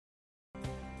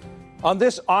On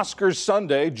this Oscars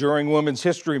Sunday during Women's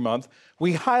History Month,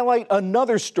 we highlight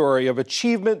another story of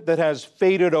achievement that has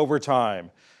faded over time.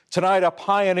 Tonight, a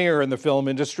pioneer in the film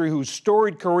industry whose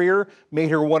storied career made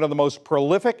her one of the most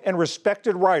prolific and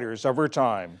respected writers of her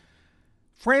time.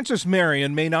 Frances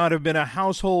Marion may not have been a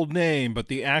household name, but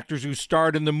the actors who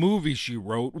starred in the movies she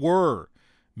wrote were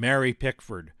Mary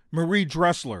Pickford, Marie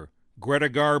Dressler, Greta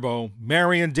Garbo,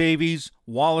 Marion Davies,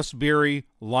 Wallace Beery,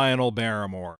 Lionel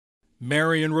Barrymore.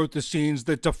 Marion wrote the scenes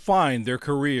that defined their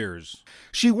careers.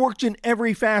 She worked in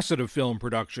every facet of film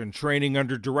production, training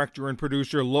under director and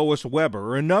producer Lois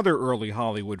Weber, another early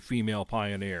Hollywood female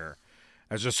pioneer.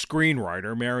 As a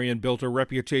screenwriter, Marion built a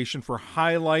reputation for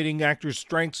highlighting actors'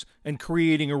 strengths and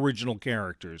creating original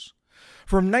characters.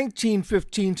 From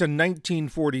 1915 to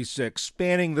 1946,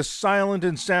 spanning the silent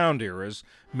and sound eras,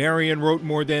 Marion wrote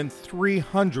more than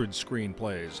 300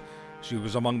 screenplays. She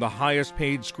was among the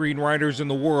highest-paid screenwriters in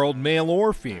the world, male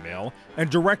or female,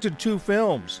 and directed 2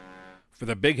 films. For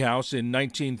The Big House in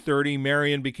 1930,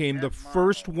 Marion became the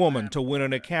first woman to win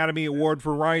an Academy Award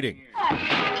for writing.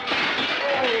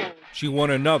 She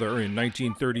won another in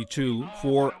 1932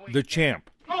 for The Champ.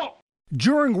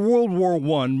 During World War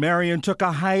I, Marion took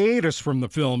a hiatus from the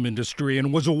film industry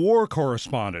and was a war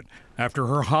correspondent. After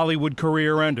her Hollywood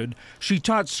career ended, she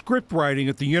taught scriptwriting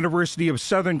at the University of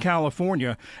Southern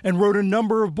California and wrote a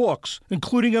number of books,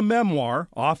 including a memoir,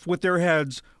 Off with Their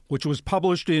Heads, which was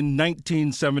published in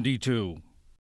 1972.